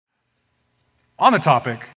On the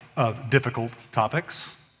topic of difficult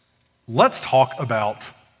topics, let's talk about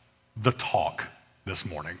the talk this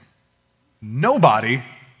morning. Nobody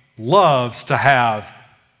loves to have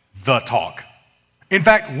the talk. In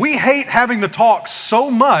fact, we hate having the talk so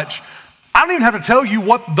much, I don't even have to tell you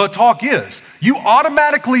what the talk is. You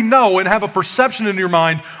automatically know and have a perception in your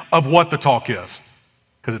mind of what the talk is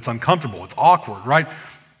because it's uncomfortable, it's awkward, right?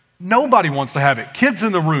 Nobody wants to have it. Kids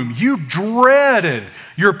in the room, you dreaded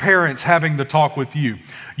your parents having the talk with you.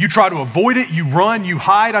 You try to avoid it, you run, you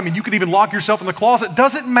hide. I mean, you could even lock yourself in the closet.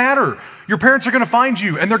 Doesn't matter. Your parents are going to find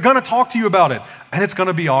you and they're going to talk to you about it and it's going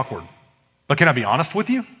to be awkward. But can I be honest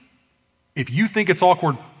with you? If you think it's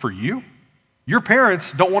awkward for you, your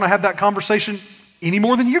parents don't want to have that conversation any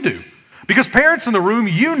more than you do. Because parents in the room,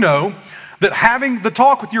 you know that having the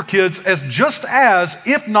talk with your kids is just as,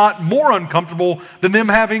 if not more uncomfortable than them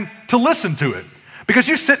having to listen to it. Because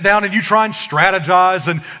you sit down and you try and strategize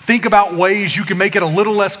and think about ways you can make it a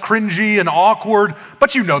little less cringy and awkward,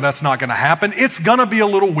 but you know that's not going to happen. It's going to be a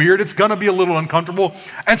little weird. It's going to be a little uncomfortable.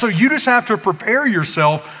 And so you just have to prepare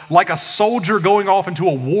yourself like a soldier going off into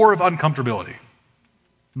a war of uncomfortability.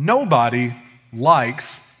 Nobody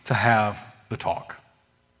likes to have the talk.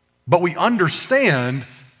 But we understand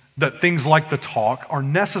that things like the talk are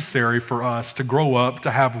necessary for us to grow up,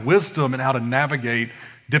 to have wisdom in how to navigate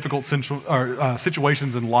difficult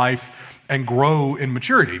situations in life and grow in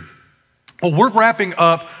maturity. Well, we're wrapping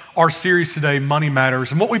up our series today, Money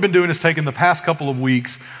Matters, and what we've been doing is taking the past couple of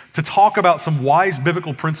weeks to talk about some wise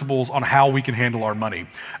biblical principles on how we can handle our money.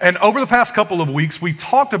 And over the past couple of weeks, we've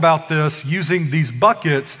talked about this using these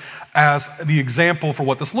buckets as the example for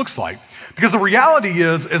what this looks like. Because the reality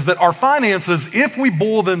is that our finances, if we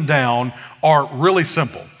boil them down, are really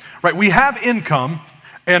simple, right? We have income,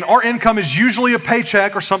 and our income is usually a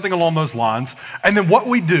paycheck or something along those lines. And then what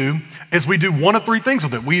we do is we do one of three things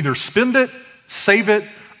with it. We either spend it, save it,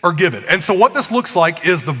 or give it. And so what this looks like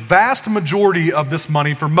is the vast majority of this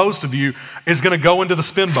money for most of you is going to go into the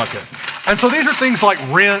spend bucket. And so these are things like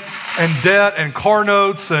rent and debt and car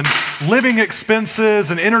notes and living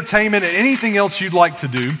expenses and entertainment and anything else you'd like to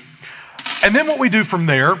do. And then what we do from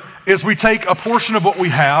there is we take a portion of what we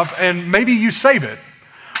have and maybe you save it,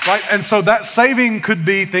 right? And so that saving could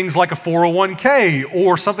be things like a 401k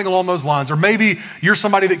or something along those lines. Or maybe you're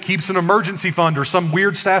somebody that keeps an emergency fund or some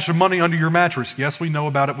weird stash of money under your mattress. Yes, we know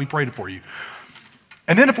about it. We prayed it for you.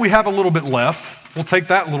 And then if we have a little bit left, we'll take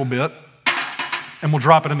that little bit and we'll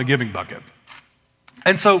drop it in the giving bucket.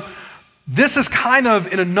 And so this is kind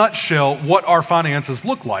of, in a nutshell, what our finances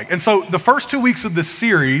look like. And so the first 2 weeks of this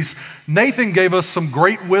series, Nathan gave us some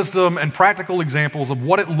great wisdom and practical examples of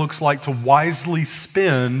what it looks like to wisely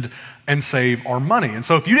spend and save our money. And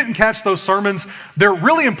so if you didn't catch those sermons, they're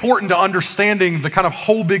really important to understanding the kind of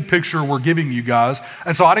whole big picture we're giving you guys.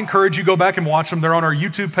 And so I'd encourage you to go back and watch them. They're on our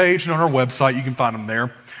YouTube page and on our website. You can find them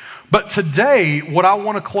there. But today, what I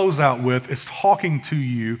want to close out with is talking to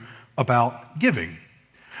you about giving.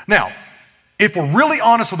 Now, if we're really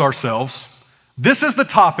honest with ourselves, this is the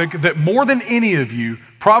topic that more than any of you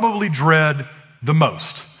probably dread the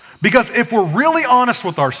most. Because if we're really honest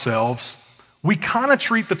with ourselves, we kind of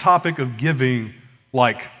treat the topic of giving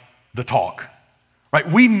like the talk, right?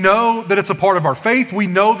 We know that it's a part of our faith. We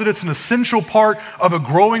know that it's an essential part of a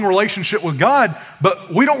growing relationship with God,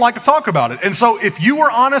 but we don't like to talk about it. And so if you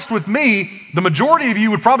were honest with me, the majority of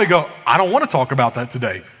you would probably go, I don't want to talk about that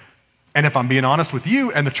today. And if I'm being honest with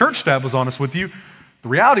you and the church staff was honest with you, the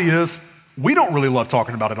reality is we don't really love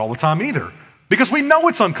talking about it all the time either because we know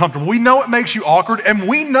it's uncomfortable. We know it makes you awkward and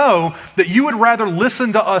we know that you would rather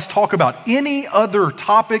listen to us talk about any other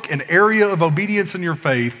topic and area of obedience in your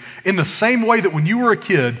faith in the same way that when you were a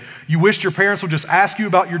kid, you wished your parents would just ask you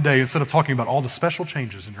about your day instead of talking about all the special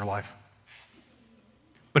changes in your life.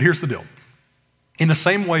 But here's the deal. In the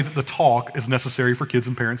same way that the talk is necessary for kids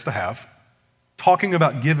and parents to have, talking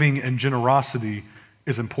about giving and generosity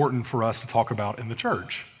is important for us to talk about in the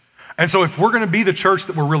church. And so if we're going to be the church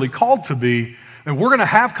that we're really called to be, and we're going to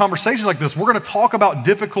have conversations like this, we're going to talk about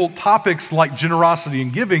difficult topics like generosity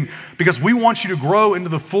and giving because we want you to grow into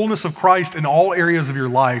the fullness of Christ in all areas of your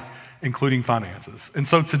life, including finances. And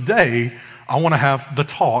so today, I want to have the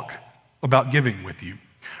talk about giving with you.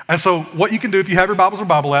 And so what you can do, if you have your Bibles or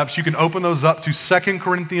Bible apps, you can open those up to 2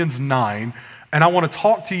 Corinthians 9. And I want to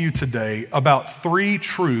talk to you today about 3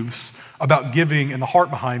 truths about giving and the heart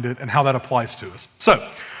behind it and how that applies to us. So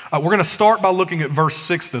we're going to start by looking at verse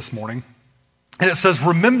 6 this morning. And it says,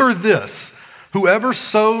 remember this, whoever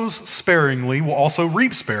sows sparingly will also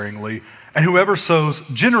reap sparingly, and whoever sows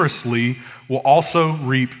generously will also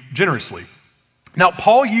reap generously. Now,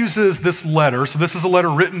 Paul uses this letter, so this is a letter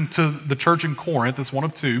written to the church in Corinth, it's one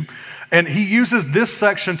of two, and he uses this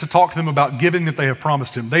section to talk to them about giving that they have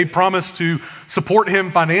promised him. They promised to support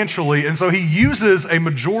him financially, and so he uses a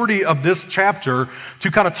majority of this chapter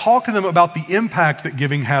to kind of talk to them about the impact that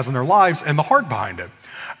giving has in their lives and the heart behind it.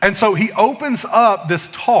 And so he opens up this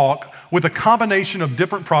talk with a combination of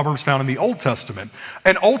different proverbs found in the Old Testament.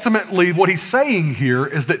 And ultimately, what he's saying here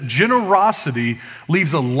is that generosity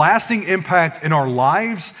leaves a lasting impact in our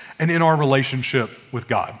lives and in our relationship with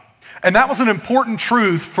God. And that was an important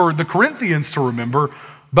truth for the Corinthians to remember,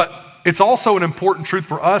 but it's also an important truth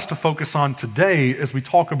for us to focus on today as we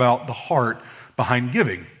talk about the heart behind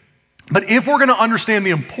giving. But if we're going to understand the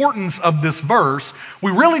importance of this verse,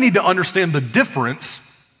 we really need to understand the difference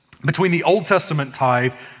between the Old Testament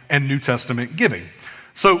tithe and New Testament giving.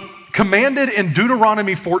 So, commanded in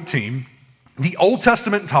Deuteronomy 14, the Old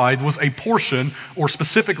Testament tithe was a portion, or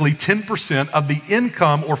specifically 10% of the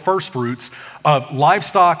income or first fruits of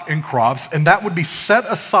livestock and crops, and that would be set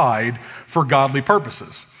aside for godly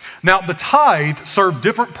purposes. Now, the tithe served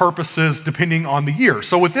different purposes depending on the year.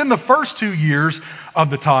 So within the first 2 years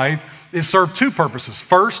of the tithe, it served two purposes.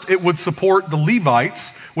 First, it would support the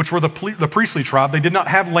Levites, which were the priestly tribe. They did not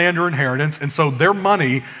have land or inheritance, and so their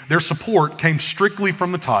money, their support came strictly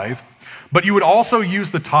from the tithe. But you would also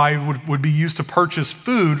use the tithe, would be used to purchase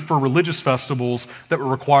food for religious festivals that were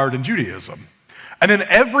required in Judaism. And then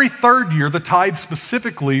every third year, the tithe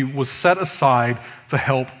specifically was set aside to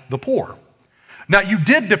help the poor. Now, you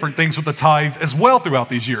did different things with the tithe as well throughout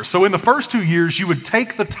these years. So in the first 2 years, you would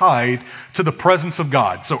take the tithe to the presence of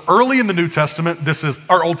God. So early in the Old Testament, this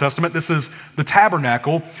is the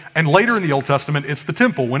tabernacle, and later in the Old Testament, it's the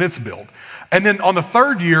temple when it's built. And then on the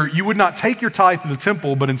third year, you would not take your tithe to the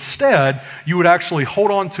temple, but instead, you would actually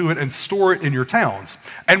hold on to it and store it in your towns.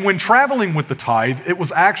 And when traveling with the tithe, it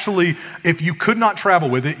was actually, if you could not travel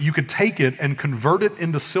with it, you could take it and convert it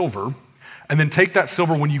into silver, and then take that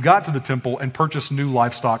silver when you got to the temple and purchase new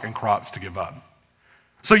livestock and crops to give up.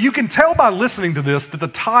 So you can tell by listening to this that the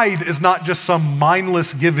tithe is not just some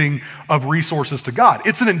mindless giving of resources to God.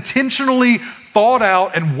 It's an intentionally thought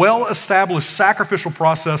out and well-established sacrificial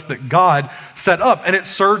process that God set up, and it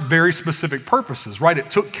served very specific purposes, right?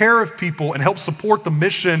 It took care of people and helped support the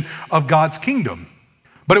mission of God's kingdom.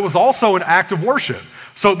 But it was also an act of worship.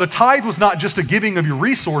 So the tithe was not just a giving of your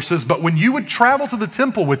resources, but when you would travel to the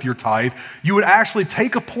temple with your tithe, you would actually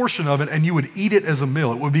take a portion of it and you would eat it as a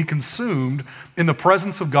meal. It would be consumed in the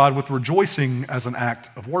presence of God with rejoicing as an act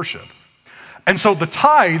of worship. And so the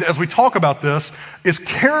tithe, as we talk about this, is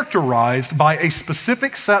characterized by a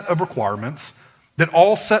specific set of requirements that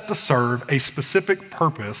all set to serve a specific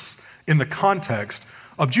purpose in the context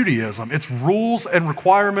of Judaism. It's rules and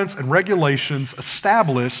requirements and regulations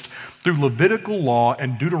established through Levitical law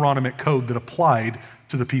and Deuteronomic code that applied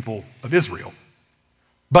to the people of Israel.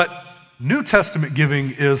 But New Testament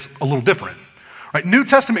giving is a little different. Right? New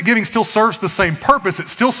Testament giving still serves the same purpose. It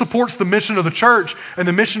still supports the mission of the church and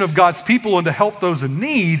the mission of God's people and to help those in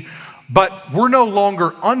need, but we're no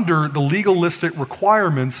longer under the legalistic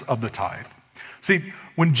requirements of the tithe. See,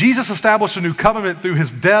 when Jesus established a new covenant through his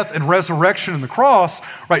death and resurrection on the cross,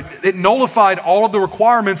 right, it nullified all of the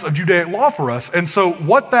requirements of Judaic law for us. And so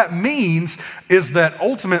what that means is that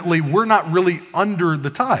ultimately we're not really under the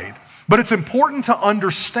tithe. But it's important to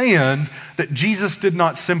understand that Jesus did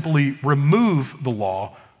not simply remove the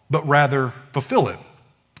law, but rather fulfill it.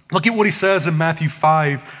 Look at what he says in Matthew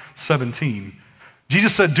 5:17.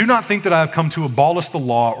 Jesus said, "Do not think that I have come to abolish the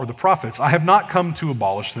law or the prophets. I have not come to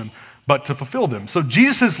abolish them, but to fulfill them." So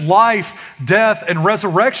Jesus' life, death, and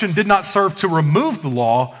resurrection did not serve to remove the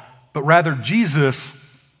law, but rather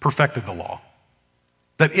Jesus perfected the law.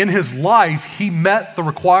 That in his life, he met the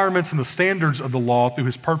requirements and the standards of the law through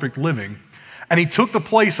his perfect living, and he took the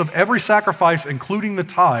place of every sacrifice, including the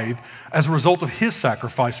tithe, as a result of his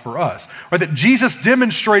sacrifice for us. Right? That Jesus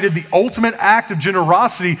demonstrated the ultimate act of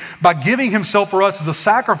generosity by giving himself for us as a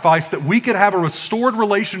sacrifice that we could have a restored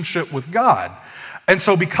relationship with God. And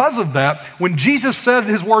so because of that, when Jesus said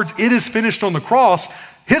his words, "It is finished" on the cross,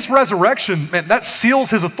 his resurrection, man, that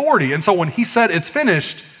seals his authority. And so when he said it's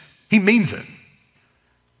finished, he means it.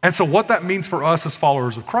 And so what that means for us as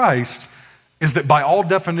followers of Christ is that by all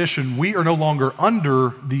definition, we are no longer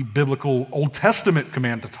under the biblical Old Testament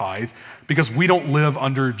command to tithe because we don't live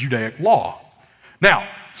under Judaic law. Now,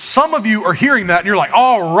 some of you are hearing that and you're like,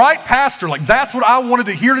 "All right, Pastor, like that's what I wanted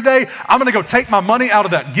to hear today. I'm gonna go take my money out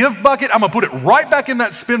of that give bucket. I'm gonna put it right back in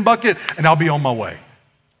that spend bucket and I'll be on my way."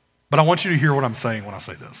 But I want you to hear what I'm saying when I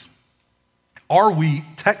say this. Are we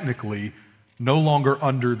technically no longer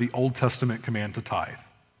under the Old Testament command to tithe?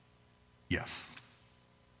 Yes.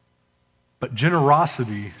 but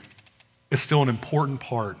generosity is still an important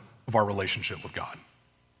part of our relationship with God.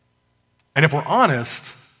 And if we're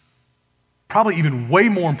honest, probably even way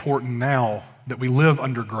more important now that we live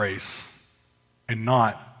under grace and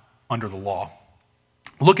not under the law.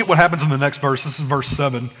 Look at what happens in the next verse. This is verse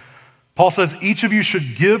 7. Paul says, each of you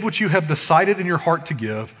should give what you have decided in your heart to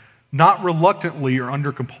give, not reluctantly or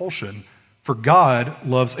under compulsion, for God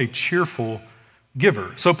loves a cheerful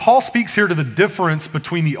giver. So Paul speaks here to the difference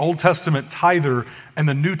between the Old Testament tither and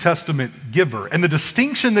the New Testament giver. And the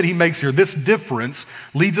distinction that he makes here, this difference,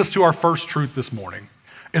 leads us to our first truth this morning,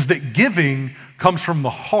 is that giving comes from the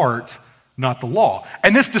heart, not the law.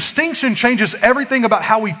 And this distinction changes everything about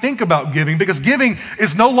how we think about giving, because giving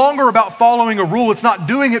is no longer about following a rule. It's not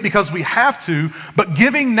doing it because we have to, but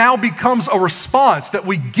giving now becomes a response that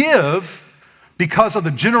we give because of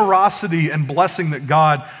the generosity and blessing that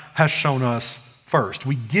God has shown us first.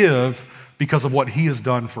 We give because of what he has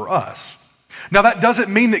done for us. Now, that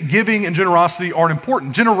doesn't mean that giving and generosity aren't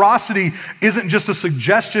important. Generosity isn't just a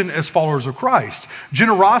suggestion as followers of Christ.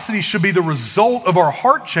 Generosity should be the result of our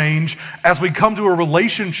heart change as we come to a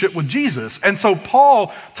relationship with Jesus. And so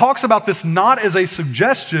Paul talks about this not as a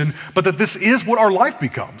suggestion, but that this is what our life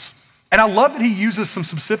becomes. And I love that he uses some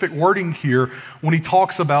specific wording here when he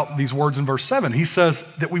talks about these words in verse 7. He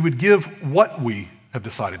says that we would give what we have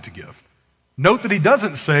decided to give. Note that he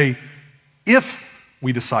doesn't say if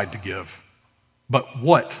we decide to give, but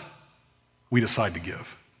what we decide to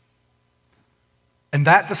give. And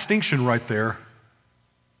that distinction right there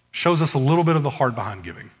shows us a little bit of the heart behind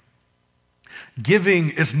giving.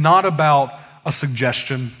 Giving is not about a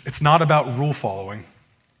suggestion. It's not about rule following.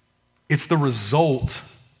 It's the result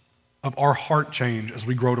of our heart change as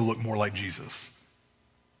we grow to look more like Jesus.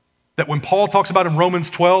 That when Paul talks about in Romans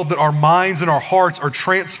 12 that our minds and our hearts are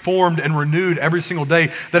transformed and renewed every single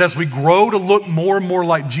day, that as we grow to look more and more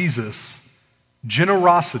like Jesus,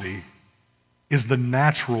 generosity is the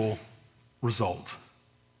natural result.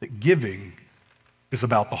 That giving is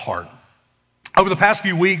about the heart. Over the past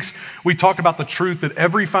few weeks, we talked about the truth that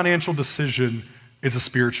every financial decision is a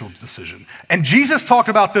spiritual decision. And Jesus talked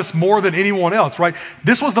about this more than anyone else, right?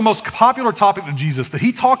 This was the most popular topic to Jesus, that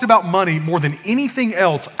he talked about money more than anything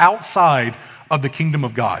else outside of the kingdom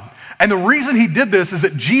of God. And the reason he did this is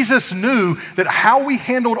that Jesus knew that how we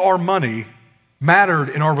handled our money mattered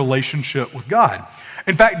in our relationship with God.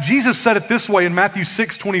 In fact, Jesus said it this way in Matthew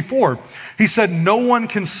 6:24. He said, no one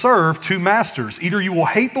can serve two masters. Either you will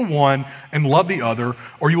hate the one and love the other,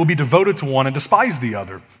 or you will be devoted to one and despise the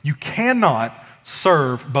other. You cannot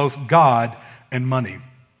serve both God and money.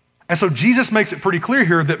 And so Jesus makes it pretty clear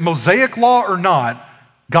here that Mosaic law or not,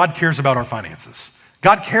 God cares about our finances.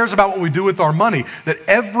 God cares about what we do with our money, that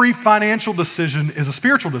every financial decision is a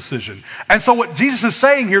spiritual decision. And so what Jesus is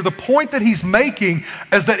saying here, the point that he's making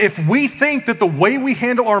is that if we think that the way we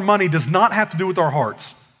handle our money does not have to do with our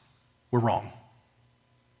hearts, we're wrong.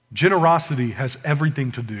 Generosity has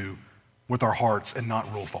everything to do with our hearts and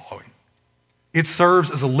not rule following. It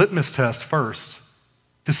serves as a litmus test first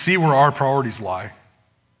to see where our priorities lie.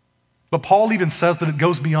 But Paul even says that it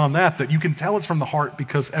goes beyond that you can tell it's from the heart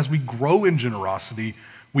because as we grow in generosity,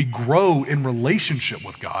 we grow in relationship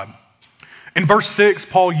with God. In verse 6,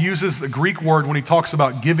 Paul uses the Greek word when he talks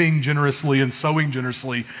about giving generously and sowing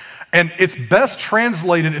generously, and it's best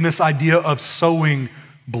translated in this idea of sowing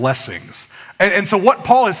blessings. And so what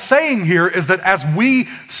Paul is saying here is that as we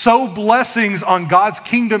sow blessings on God's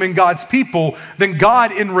kingdom and God's people, then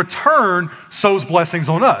God in return sows blessings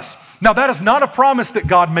on us. Now that is not a promise that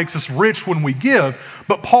God makes us rich when we give,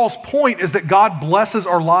 but Paul's point is that God blesses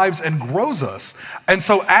our lives and grows us. And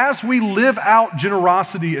so as we live out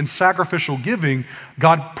generosity and sacrificial giving,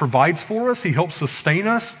 God provides for us, he helps sustain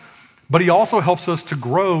us, but he also helps us to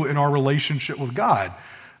grow in our relationship with God.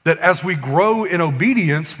 That as we grow in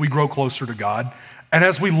obedience, we grow closer to God. And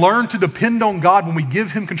as we learn to depend on God when we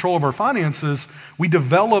give him control of our finances, we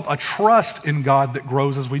develop a trust in God that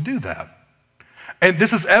grows as we do that. And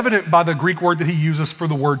this is evident by the Greek word that he uses for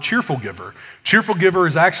the word cheerful giver. Cheerful giver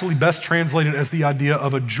is actually best translated as the idea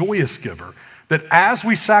of a joyous giver. That as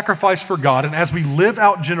we sacrifice for God and as we live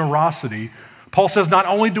out generosity, Paul says not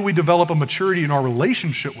only do we develop a maturity in our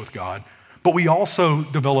relationship with God, but we also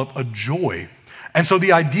develop a joy. And so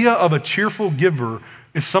the idea of a cheerful giver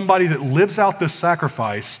is somebody that lives out this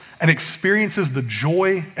sacrifice and experiences the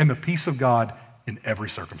joy and the peace of God in every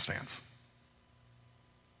circumstance.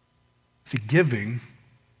 See, giving,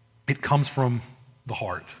 it comes from the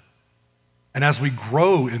heart. And as we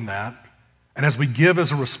grow in that, and as we give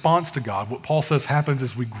as a response to God, what Paul says happens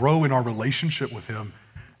is we grow in our relationship with him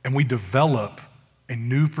and we develop a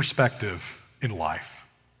new perspective in life.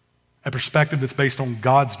 A perspective that's based on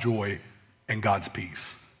God's joy and God's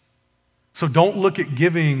peace. So don't look at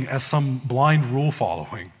giving as some blind rule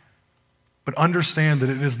following, but understand that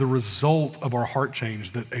it is the result of our heart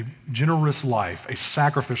change, that a generous life, a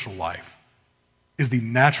sacrificial life, is the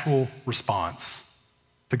natural response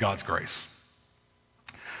to God's grace.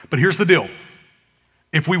 But here's the deal.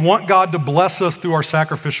 If we want God to bless us through our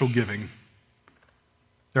sacrificial giving,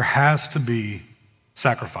 there has to be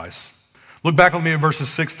sacrifice. Look back with me at verses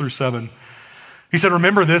 6 through 7. He said,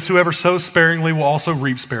 remember this, whoever sows sparingly will also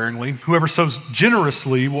reap sparingly. Whoever sows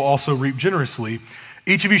generously will also reap generously.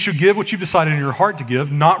 Each of you should give what you've decided in your heart to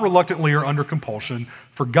give, not reluctantly or under compulsion,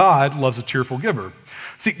 for God loves a cheerful giver.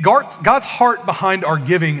 See, God's heart behind our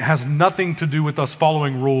giving has nothing to do with us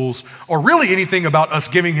following rules or really anything about us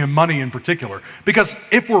giving him money in particular. Because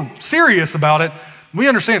if we're serious about it, we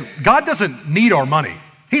understand God doesn't need our money.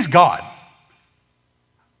 He's God.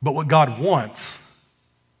 But what God wants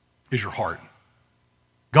is your heart.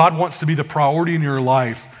 God wants to be the priority in your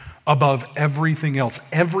life above everything else,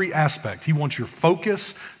 every aspect. He wants your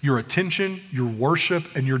focus, your attention, your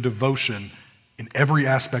worship, and your devotion in every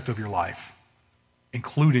aspect of your life,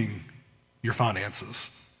 including your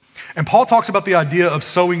finances. And Paul talks about the idea of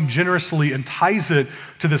sowing generously and ties it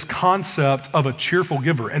to this concept of a cheerful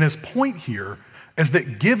giver. And his point here is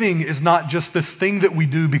that giving is not just this thing that we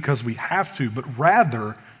do because we have to, but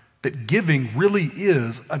rather that giving really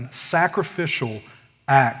is a sacrificial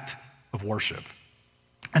act of worship.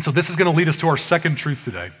 And so this is going to lead us to our second truth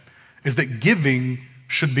today, is that giving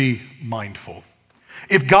should be mindful.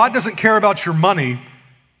 If God doesn't care about your money,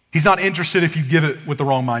 he's not interested if you give it with the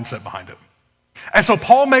wrong mindset behind it. And so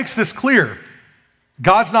Paul makes this clear.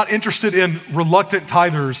 God's not interested in reluctant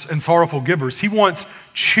tithers and sorrowful givers. He wants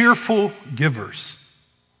cheerful givers,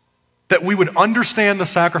 that we would understand the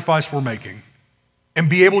sacrifice we're making and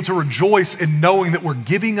be able to rejoice in knowing that we're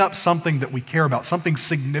giving up something that we care about, something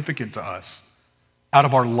significant to us, out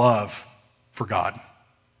of our love for God.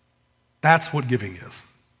 That's what giving is.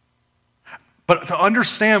 But to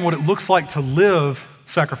understand what it looks like to live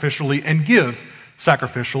sacrificially and give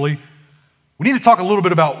sacrificially, we need to talk a little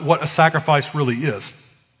bit about what a sacrifice really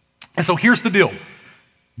is. And so here's the deal.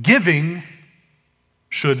 Giving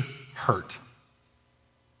should hurt.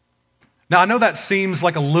 Now, I know that seems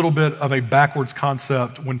like a little bit of a backwards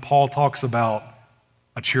concept when Paul talks about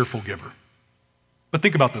a cheerful giver. But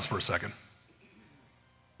think about this for a second.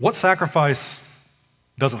 What sacrifice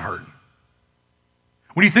doesn't hurt?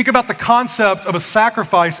 When you think about the concept of a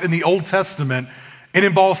sacrifice in the Old Testament, it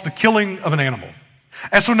involves the killing of an animal.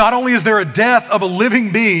 And so not only is there a death of a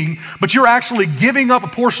living being, but you're actually giving up a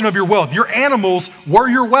portion of your wealth. Your animals were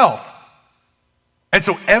your wealth. And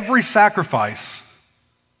so every sacrifice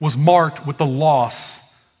was marked with the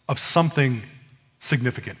loss of something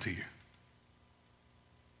significant to you.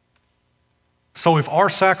 So if our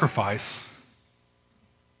sacrifice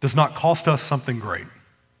does not cost us something great,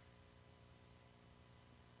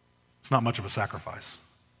 it's not much of a sacrifice.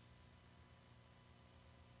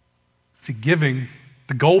 See, giving,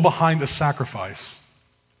 the goal behind a sacrifice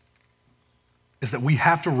is that we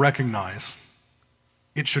have to recognize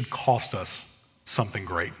it should cost us something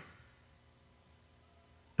great.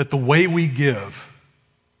 That the way we give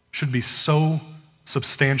should be so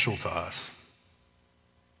substantial to us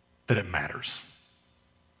that it matters.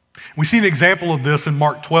 We see an example of this in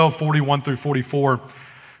Mark 12, 41 through 44.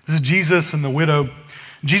 This is Jesus and the widow.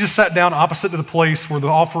 Jesus sat down opposite to the place where the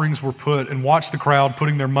offerings were put and watched the crowd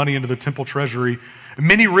putting their money into the temple treasury.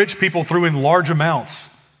 Many rich people threw in large amounts,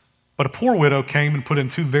 but a poor widow came and put in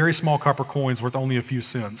 2 very small copper coins worth only a few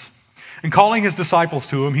cents. And calling his disciples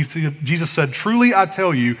to him, Jesus said, "Truly I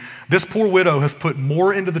tell you, this poor widow has put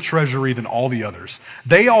more into the treasury than all the others.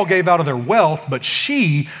 They all gave out of their wealth, but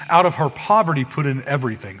she, out of her poverty, put in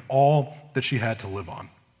everything, all that she had to live on."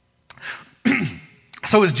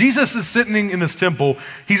 So as Jesus is sitting in this temple,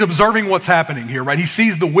 he's observing what's happening here, right? He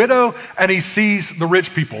sees the widow and he sees the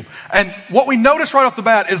rich people. And what we notice right off the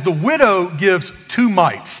bat is the widow gives 2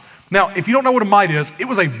 mites. Now, if you don't know what a mite is, it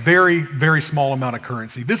was a very, very small amount of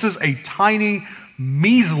currency. This is a tiny,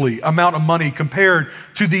 measly amount of money compared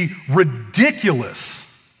to the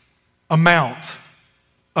ridiculous amount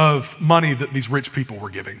of money that these rich people were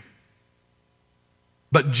giving.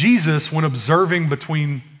 But Jesus, when observing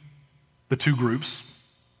between the 2 groups,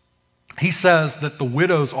 he says that the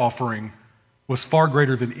widow's offering was far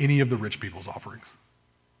greater than any of the rich people's offerings.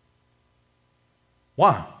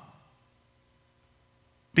 Why?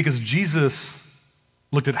 Because Jesus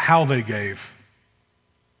looked at how they gave,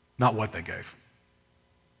 not what they gave.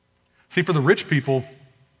 See, for the rich people,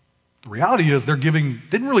 the reality is their giving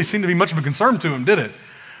didn't really seem to be much of a concern to them, did it?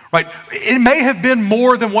 right? It may have been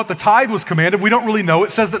more than what the tithe was commanded. We don't really know.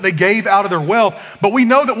 It says that they gave out of their wealth, but we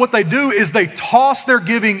know that what they do is they toss their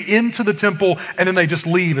giving into the temple and then they just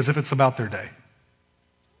leave as if it's about their day.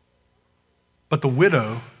 But the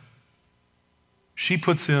widow, she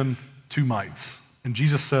puts in 2 mites, and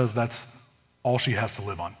Jesus says that's all she has to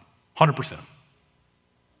live on, 100%.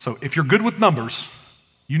 So if you're good with numbers,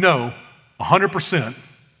 you know 100%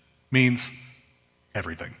 means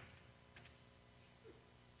everything.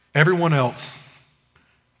 Everyone else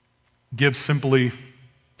gives simply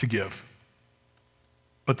to give.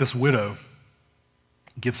 But this widow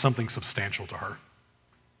gives something substantial to her.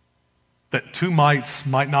 That 2 mites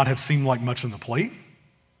might not have seemed like much on the plate,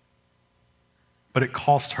 but it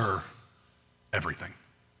cost her everything.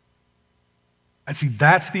 And see,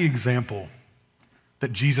 that's the example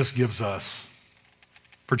that Jesus gives us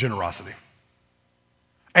for generosity.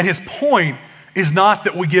 And his point is not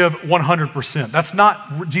that we give 100%. That's not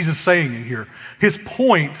what Jesus is saying in here. His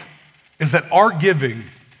point is that our giving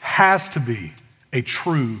has to be a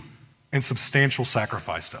true and substantial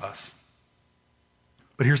sacrifice to us.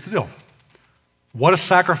 But here's the deal. What a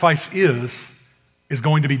sacrifice is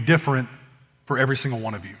going to be different for every single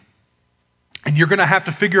one of you. And you're going to have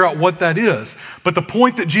to figure out what that is. But the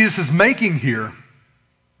point that Jesus is making here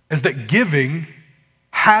is that giving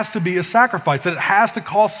has to be a sacrifice, that it has to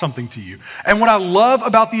cost something to you. And what I love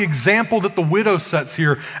about the example that the widow sets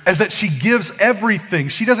here is that she gives everything.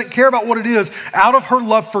 She doesn't care about what it is. Out of her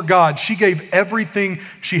love for God, she gave everything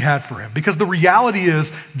she had for him. Because the reality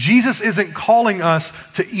is, Jesus isn't calling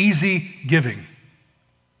us to easy giving.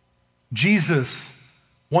 Jesus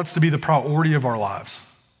wants to be the priority of our lives.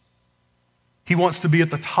 He wants to be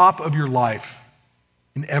at the top of your life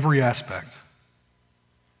in every aspect.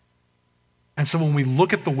 And so when we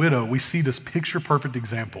look at the widow, we see this picture-perfect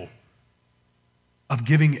example of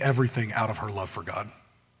giving everything out of her love for God.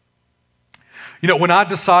 You know, when I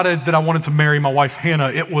decided that I wanted to marry my wife,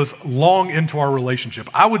 Hannah, it was long into our relationship.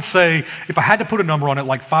 I would say, if I had to put a number on it,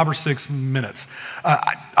 like 5 or 6 minutes.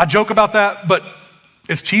 I joke about that, but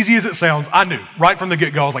as cheesy as it sounds, I knew right from the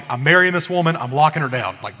get-go, I was like, I'm marrying this woman, I'm locking her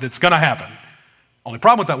down. Like, it's gonna happen. Only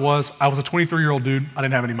problem with that was, I was a 23-year-old dude, I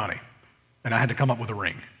didn't have any money, and I had to come up with a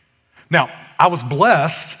ring. Now, I was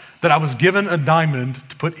blessed that I was given a diamond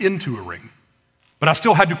to put into a ring, but I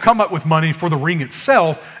still had to come up with money for the ring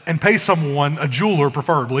itself and pay someone, a jeweler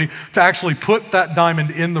preferably, to actually put that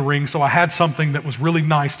diamond in the ring so I had something that was really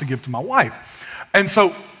nice to give to my wife. And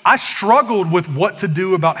so I struggled with what to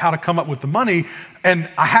do about how to come up with the money, and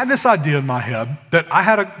I had this idea in my head that I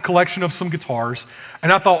had a collection of some guitars,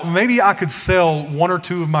 and I thought maybe I could sell 1 or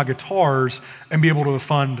 2 of my guitars and be able to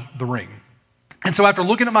fund the ring. And so after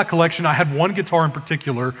looking at my collection, I had one guitar in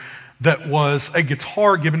particular that was a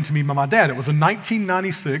guitar given to me by my dad. It was a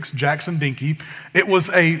 1996 Jackson Dinky. It was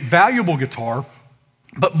a valuable guitar,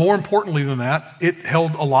 but more importantly than that, it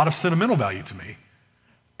held a lot of sentimental value to me.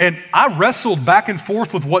 And I wrestled back and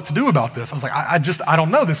forth with what to do about this. I was like, I don't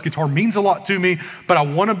know. This guitar means a lot to me, but I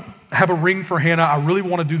want to have a ring for Hannah. I really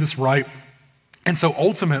want to do this right. And so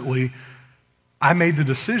ultimately, I made the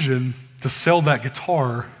decision to sell that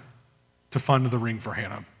guitar to fund the ring for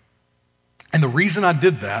Hannah. And the reason I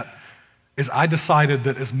did that is I decided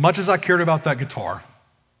that as much as I cared about that guitar,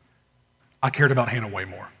 I cared about Hannah way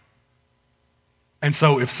more. And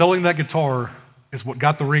so if selling that guitar is what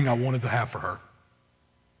got the ring I wanted to have for her,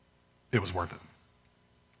 it was worth it.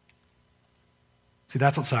 See,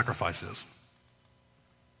 that's what sacrifice is.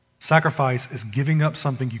 Sacrifice is giving up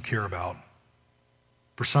something you care about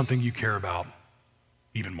for something you care about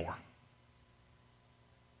even more.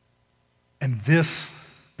 And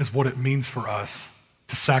this is what it means for us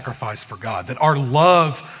to sacrifice for God, that our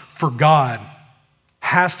love for God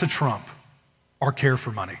has to trump our care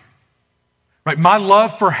for money. Right? My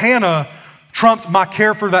love for Hannah trumped my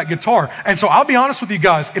care for that guitar. And so I'll be honest with you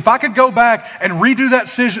guys, if I could go back and redo that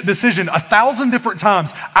decision 1,000 different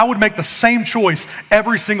times, I would make the same choice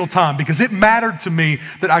every single time because it mattered to me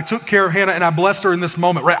that I took care of Hannah and I blessed her in this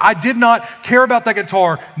moment, right? I did not care about that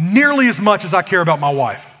guitar nearly as much as I care about my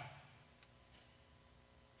wife.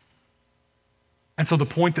 And so the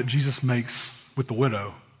point that Jesus makes with the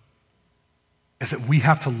widow is that we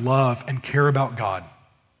have to love and care about God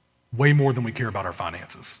way more than we care about our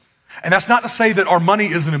finances. And that's not to say that our money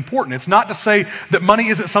isn't important. It's not to say that money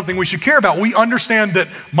isn't something we should care about. We understand that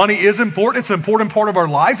money is important. It's an important part of our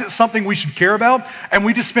lives. It's something we should care about. And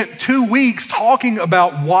we just spent 2 weeks talking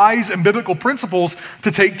about wise and biblical principles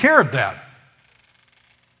to take care of that.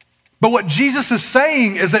 But what Jesus is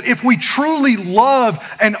saying is that if we truly love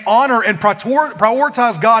and honor and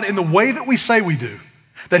prioritize God in the way that we say we do,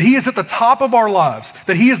 that he is at the top of our lives,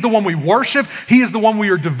 that he is the one we worship, he is the one we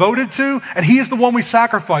are devoted to, and he is the one we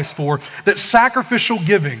sacrifice for, that sacrificial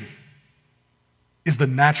giving is the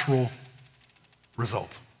natural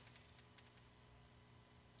result.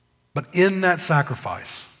 But in that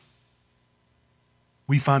sacrifice,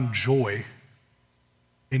 we find joy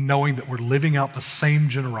in knowing that we're living out the same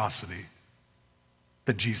generosity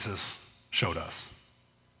that Jesus showed us.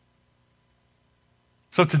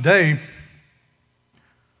 So today,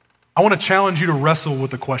 I want to challenge you to wrestle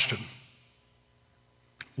with the question,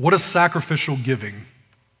 what does sacrificial giving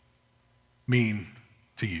mean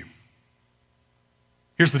to you?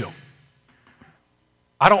 Here's the deal.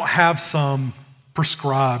 I don't have some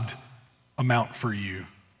prescribed amount for you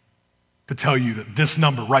to tell you that this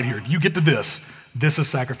number right here, if you get to this is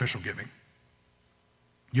sacrificial giving.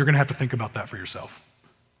 You're going to have to think about that for yourself.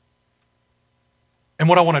 And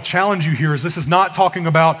what I want to challenge you here is this is not talking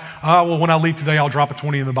about, well, when I leave today, I'll drop a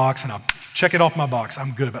 20 in the box and I'll check it off my box.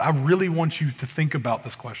 I'm good. But I really want you to think about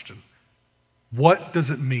this question. What does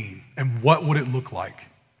it mean and what would it look like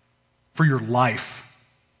for your life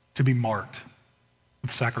to be marked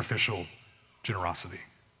with sacrificial generosity?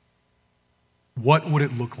 What would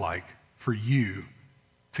it look like for you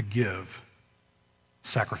to give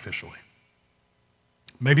sacrificially?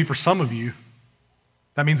 Maybe for some of you,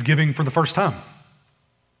 that means giving for the first time.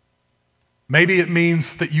 Maybe it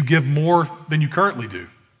means that you give more than you currently do.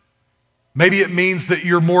 Maybe it means that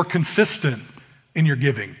you're more consistent in your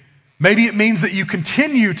giving. Maybe it means that you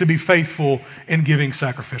continue to be faithful in giving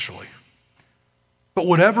sacrificially. But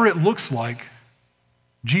whatever it looks like,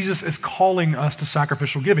 Jesus is calling us to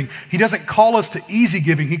sacrificial giving. He doesn't call us to easy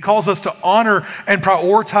giving. He calls us to honor and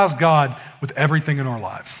prioritize God with everything in our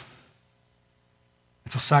lives.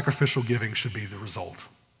 And so sacrificial giving should be the result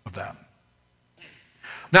of that.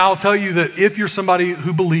 Now, I'll tell you that if you're somebody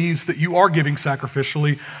who believes that you are giving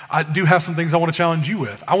sacrificially, I do have some things I want to challenge you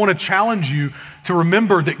with. I want to challenge you to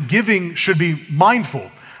remember that giving should be mindful.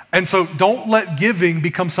 And so don't let giving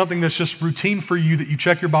become something that's just routine for you, that you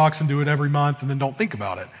check your box and do it every month and then don't think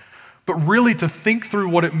about it. But really to think through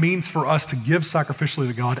what it means for us to give sacrificially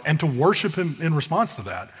to God and to worship Him in response to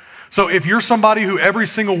that. So if you're somebody who every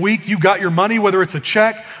single week you got your money, whether it's a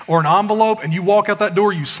check or an envelope, and you walk out that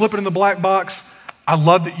door, you slip it in the black box, I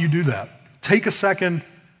love that you do that. Take a second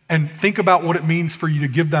and think about what it means for you to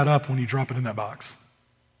give that up when you drop it in that box.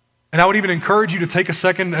 And I would even encourage you to take a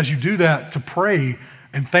second as you do that to pray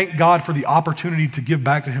and thank God for the opportunity to give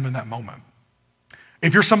back to Him in that moment.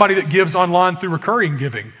 If you're somebody that gives online through recurring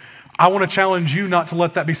giving, I want to challenge you not to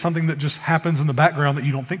let that be something that just happens in the background that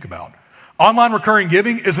you don't think about. Online recurring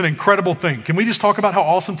giving is an incredible thing. Can we just talk about how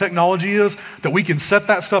awesome technology is, that we can set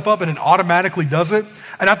that stuff up and it automatically does it?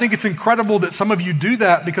 And I think it's incredible that some of you do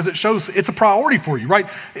that because it shows it's a priority for you, right?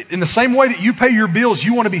 In the same way that you pay your bills,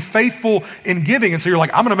 you want to be faithful in giving. And so you're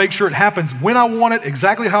like, I'm going to make sure it happens when I want it,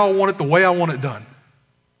 exactly how I want it, the way I want it done.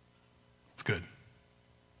 It's good.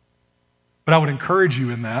 But I would encourage you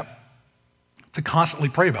in that to constantly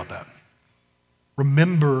pray about that.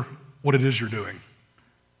 Remember what it is you're doing.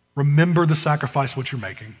 Remember the sacrifice, what you're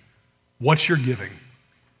making, what you're giving,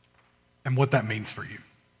 and what that means for you.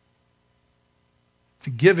 To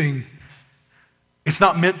giving, it's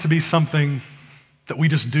not meant to be something that we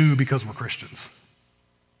just do because we're Christians.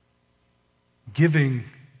 Giving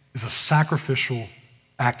is a sacrificial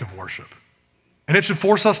act of worship. And it should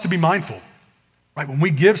force us to be mindful. Right? When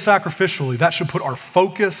we give sacrificially, that should put our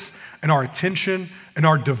focus and our attention and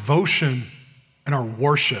our devotion and our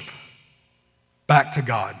worship back to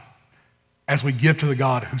God as we give to the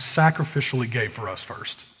God who sacrificially gave for us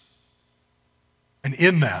first. And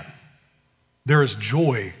in that, there is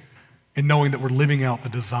joy in knowing that we're living out the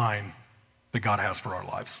design that God has for our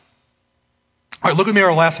lives. All right, look at me at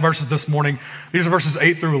our last verses this morning. These are verses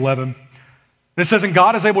 8 through 11. It says, and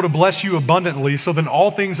God is able to bless you abundantly, so that in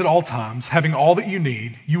all things at all times, having all that you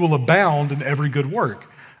need, you will abound in every good work.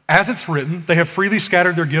 As it's written, they have freely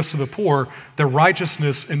scattered their gifts to the poor, their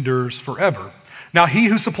righteousness endures forever. Now he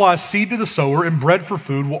who supplies seed to the sower and bread for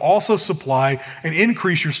food will also supply and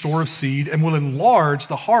increase your store of seed and will enlarge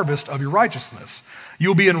the harvest of your righteousness. You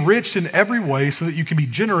will be enriched in every way so that you can be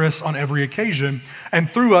generous on every occasion, and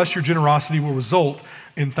through us your generosity will result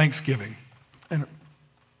in thanksgiving and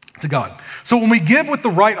to God. So when we give with the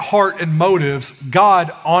right heart and motives,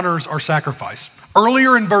 God honors our sacrifice.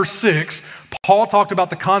 Earlier in verse 6, Paul talked about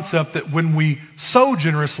the concept that when we sow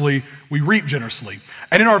generously, we reap generously.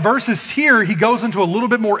 And in our verses here, he goes into a little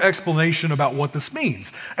bit more explanation about what this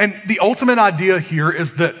means. And the ultimate idea here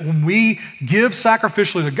is that when we give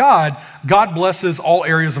sacrificially to God, God blesses all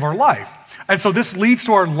areas of our life. And so this leads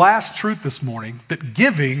to our last truth this morning, that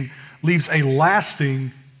giving leaves a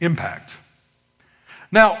lasting impact.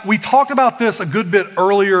 Now, we talked about this a good bit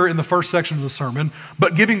earlier in the first section of the sermon,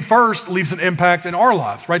 but giving first leaves an impact in our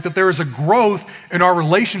lives, right? That there is a growth in our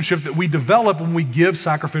relationship that we develop when we give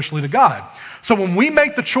sacrificially to God. So when we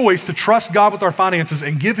make the choice to trust God with our finances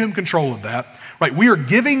and give him control of that, right, we are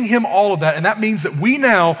giving him all of that, and that means that we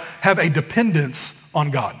now have a dependence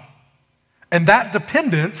on God. And that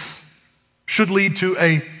dependence should lead to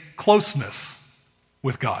a closeness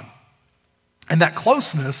with God. And that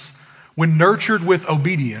closeness, when nurtured with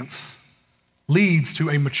obedience, leads to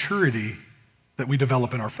a maturity that we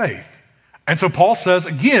develop in our faith. And so Paul says,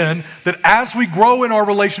 again, that as we grow in our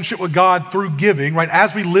relationship with God through giving, right,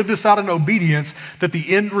 as we live this out in obedience, that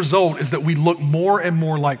the end result is that we look more and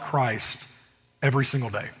more like Christ every single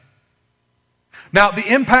day. Now, the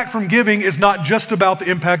impact from giving is not just about the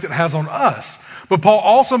impact it has on us, but Paul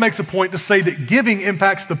also makes a point to say that giving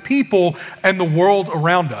impacts the people and the world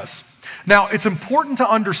around us. Now, it's important to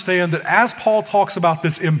understand that as Paul talks about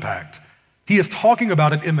this impact, he is talking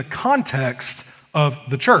about it in the context of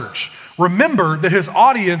the church. Remember that his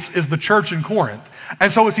audience is the church in Corinth.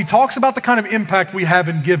 And so as he talks about the kind of impact we have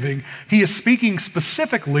in giving, he is speaking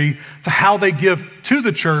specifically to how they give to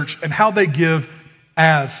the church and how they give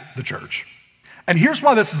as the church. And here's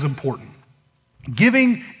why this is important.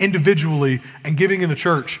 Giving individually and giving in the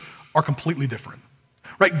church are completely different.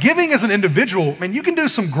 Right? Giving as an individual, man, you can do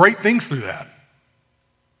some great things through that.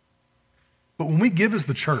 But when we give as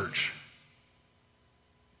the church,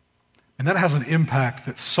 and that has an impact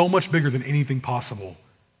that's so much bigger than anything possible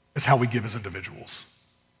as how we give as individuals.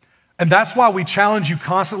 And that's why we challenge you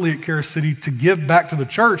constantly at Charis City to give back to the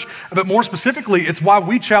church. But more specifically, it's why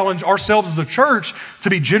we challenge ourselves as a church to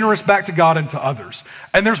be generous back to God and to others.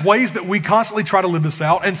 And there's ways that we constantly try to live this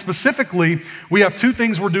out. And specifically, we have two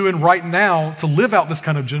things we're doing right now to live out this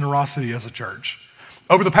kind of generosity as a church.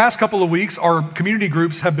 Over the past couple of weeks, our community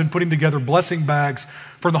groups have been putting together blessing bags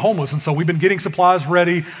for the homeless. And so we've been getting supplies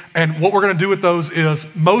ready. And what we're going to do with those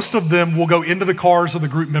is most of them will go into the cars of the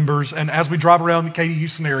group members. And as we drive around the Katy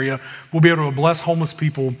Houston area, we'll be able to bless homeless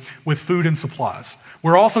people with food and supplies.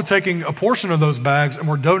 We're also taking a portion of those bags and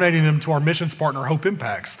we're donating them to our missions partner, Hope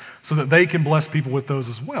Impacts, so that they can bless people with those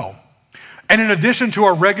as well. And in addition to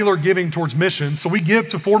our regular giving towards missions, so we give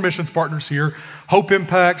to 4 missions partners here, Hope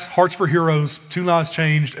Impacts, Hearts for Heroes, Two Lives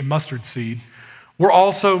Changed, and Mustard Seed. We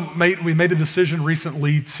made the decision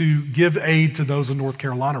recently to give aid to those in North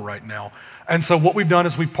Carolina right now. And so what we've done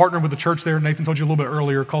is we've partnered with a church there, Nathan told you a little bit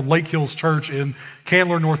earlier, called Lake Hills Church in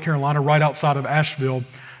Candler, North Carolina, right outside of Asheville.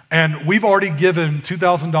 And we've already given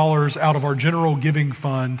 $2,000 out of our general giving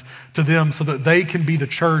fund to them so that they can be the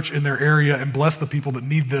church in their area and bless the people that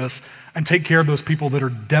need this and take care of those people that are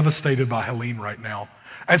devastated by Helene right now.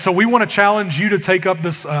 And so we want to challenge you to take up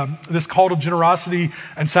this call to generosity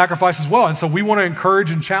and sacrifice as well. And so we want to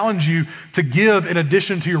encourage and challenge you to give in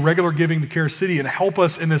addition to your regular giving to Charis City and help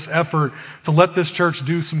us in this effort to let this church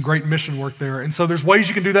do some great mission work there. And so there's ways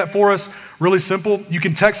you can do that for us, really simple. You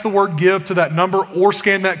can text the word give to that number or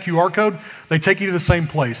scan that QR code. They take you to the same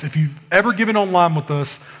place. If you've ever given online with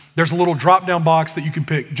us, there's a little drop-down box that you can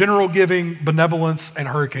pick general giving, benevolence, and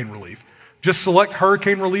hurricane relief. Just select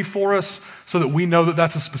hurricane relief for us so that we know that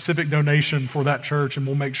that's a specific donation for that church, and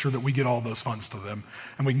we'll make sure that we get all those funds to them,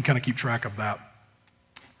 and we can kind of keep track of that.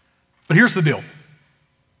 But here's the deal.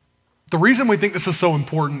 The reason we think this is so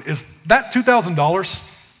important is that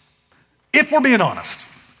 $2,000, if we're being honest,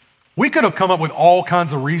 we could have come up with all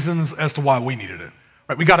kinds of reasons as to why we needed it.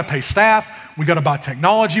 Right? We got to pay staff, we got to buy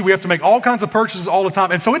technology, we have to make all kinds of purchases all the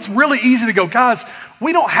time. And so it's really easy to go, guys,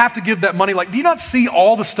 we don't have to give that money. Like, do you not see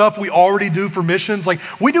all the stuff we already do for missions? Like,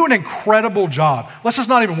 we do an incredible job. Let's just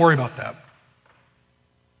not even worry about that.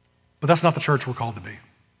 But that's not the church we're called to be.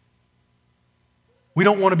 We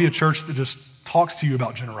don't want to be a church that just talks to you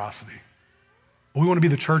about generosity. We want to be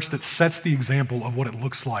the church that sets the example of what it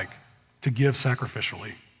looks like to give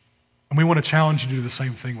sacrificially. And we want to challenge you to do the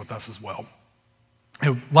same thing with us as well.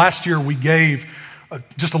 Last year, we gave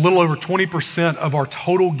just a little over 20% of our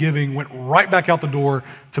total giving went right back out the door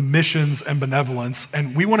to missions and benevolence.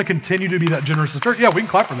 And we want to continue to be that generous church. Yeah, we can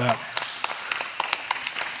clap for that.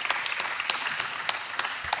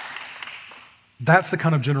 That's the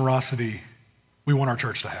kind of generosity we want our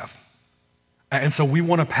church to have. And so we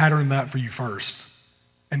want to pattern that for you first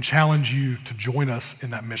and challenge you to join us in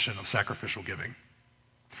that mission of sacrificial giving.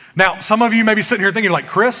 Now, some of you may be sitting here thinking like,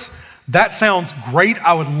 Chris, that sounds great.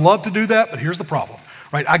 I would love to do that, but here's the problem,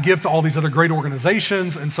 right? I give to all these other great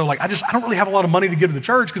organizations, and so like I don't really have a lot of money to give to the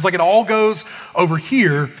church because like it all goes over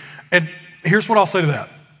here. And here's what I'll say to that.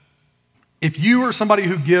 If you are somebody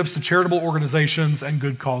who gives to charitable organizations and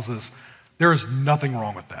good causes, there is nothing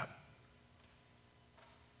wrong with that.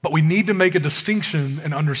 But we need to make a distinction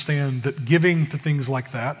and understand that giving to things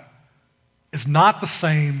like that is not the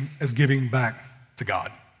same as giving back to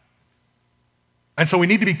God. And so we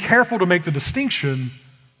need to be careful to make the distinction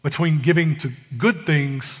between giving to good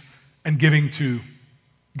things and giving to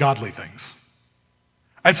godly things.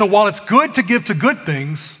 And so while it's good to give to good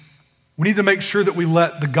things, we need to make sure that we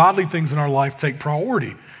let the godly things in our life take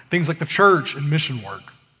priority, things like the church and mission work.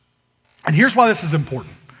 And here's why this is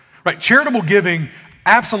important, right? Charitable giving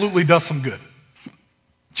absolutely does some good.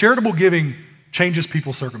 Charitable giving changes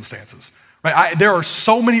people's circumstances, right? There are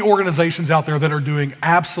so many organizations out there that are doing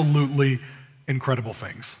absolutely incredible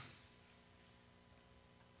things.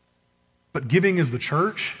 But giving is the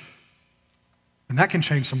church, and that can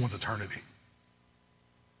change someone's eternity.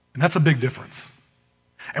 And that's a big difference.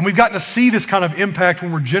 And we've gotten to see this kind of impact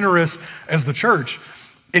when we're generous as the church.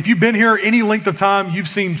 If you've been here any length of time, you've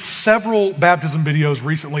seen several baptism videos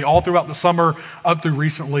recently, all throughout the summer, up through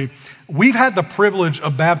recently. We've had the privilege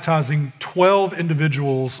of baptizing 12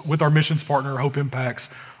 individuals with our missions partner, Hope Impacts,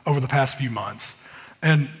 over the past few months.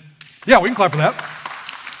 And yeah, we can clap for that.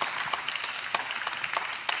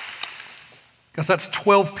 Because that's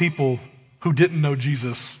 12 people who didn't know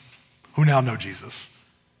Jesus, who now know Jesus.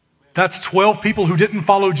 That's 12 people who didn't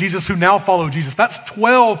follow Jesus, who now follow Jesus. That's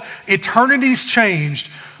 12 eternities changed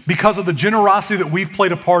because of the generosity that we've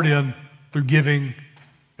played a part in through giving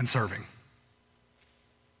and serving.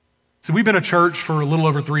 So we've been a church for a little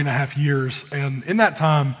over 3.5 years, and in that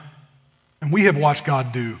time, and we have watched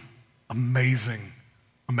God do amazing,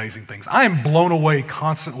 amazing things. I am blown away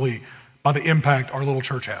constantly by the impact our little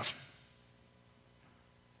church has.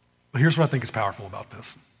 But here's what I think is powerful about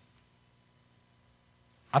this.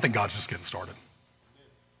 I think God's just getting started.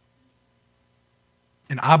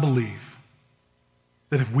 And I believe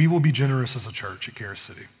that if we will be generous as a church at Karis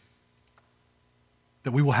City,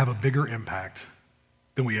 that we will have a bigger impact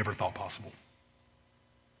than we ever thought possible.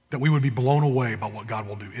 That we would be blown away by what God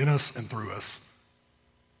will do in us and through us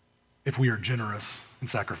if we are generous and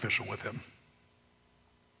sacrificial with Him.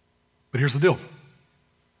 But here's the deal.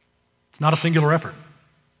 It's not a singular effort.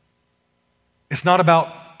 It's not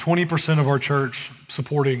about 20% of our church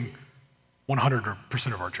supporting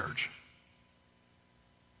 100% of our church.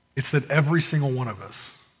 It's that every single one of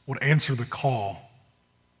us would answer the call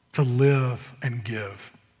to live and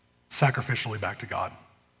give sacrificially back to God.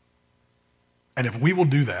 And if we will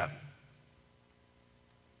do that,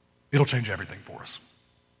 it'll change everything for us.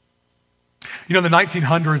 You know, in the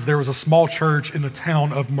 1900s, there was a small church in the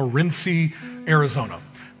town of Morenci, Arizona.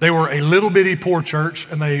 They were a little bitty poor church,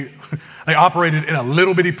 and they operated in a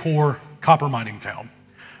little bitty poor copper mining town.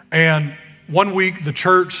 And one week, the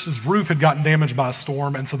church's roof had gotten damaged by a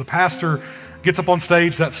storm, and so the pastor gets up on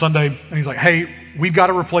stage that Sunday, and he's like, hey, we've got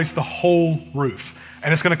to replace the whole roof,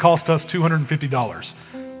 and it's going to cost us $250.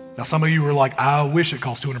 Now, some of you were like, I wish it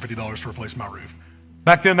cost $250 to replace my roof.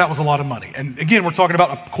 Back then, that was a lot of money. And again, we're talking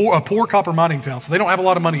about a poor copper mining town, so they don't have a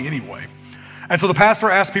lot of money anyway. And so the pastor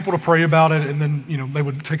asked people to pray about it, and then, they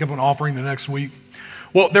would take up an offering the next week.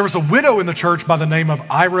 Well, there was a widow in the church by the name of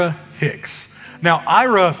Ira Hicks. Now,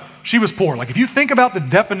 Ira, she was poor. Like, if you think about the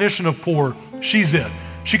definition of poor, she's it.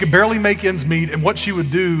 She could barely make ends meet, and what she would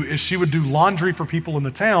do is she would do laundry for people in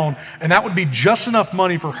the town, and that would be just enough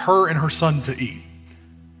money for her and her son to eat.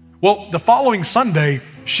 Well, the following Sunday,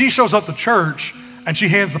 she shows up to church, and she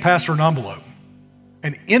hands the pastor an envelope.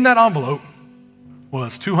 And in that envelope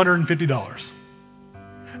was $250.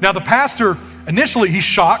 Now, the pastor, initially, he's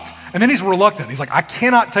shocked, and then he's reluctant. He's like, I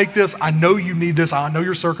cannot take this. I know you need this. I know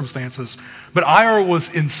your circumstances. But Ira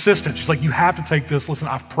was insistent. She's like, you have to take this. Listen,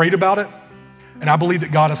 I've prayed about it, and I believe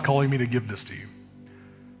that God is calling me to give this to you.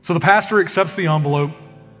 So the pastor accepts the envelope,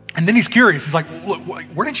 and then he's curious. He's like, look,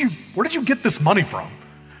 where did you get this money from?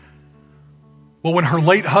 Well, when her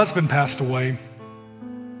late husband passed away,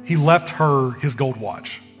 he left her his gold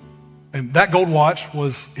watch. And that gold watch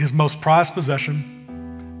was his most prized possession,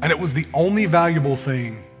 and it was the only valuable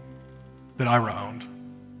thing that Ira owned.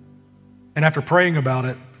 And after praying about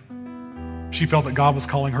it, she felt that God was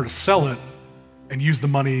calling her to sell it and use the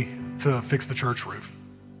money to fix the church roof.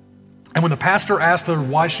 And when the pastor asked her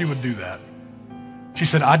why she would do that, she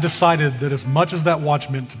said, I decided that as much as that watch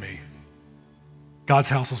meant to me, God's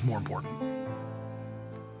house was more important.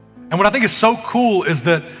 And what I think is so cool is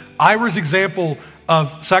that Ira's example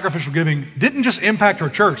of sacrificial giving didn't just impact her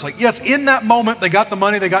church. Like, yes, in that moment, they got the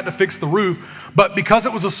money, they got to fix the roof, but because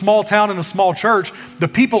it was a small town and a small church, the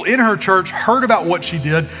people in her church heard about what she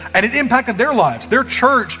did, and it impacted their lives. Their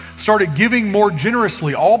church started giving more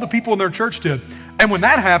generously. All the people in their church did. And when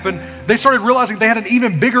that happened, they started realizing they had an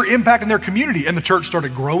even bigger impact in their community, and the church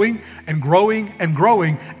started growing and growing and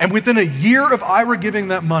growing. And within a year of Ira giving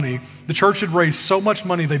that money, the church had raised so much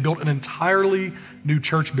money, they built an entirely new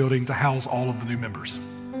church building to house all of the new members.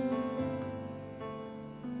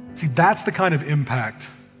 See, that's the kind of impact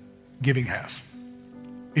giving has.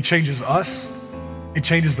 It changes us, it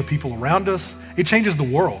changes the people around us, it changes the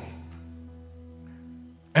world.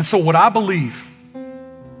 And so what I believe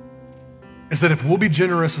is that if we'll be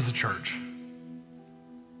generous as a church,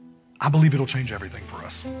 I believe it'll change everything for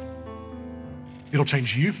us. It'll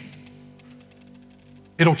change you.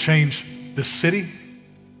 It'll change this city.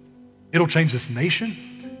 It'll change this nation.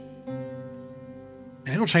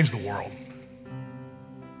 And it'll change the world.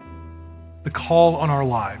 The call on our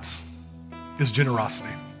lives is generosity.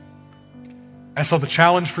 And so the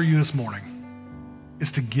challenge for you this morning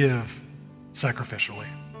is to give sacrificially.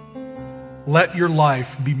 Let your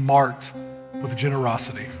life be marked with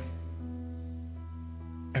generosity,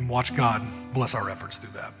 and watch God bless our efforts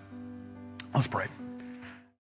through that. Let's pray.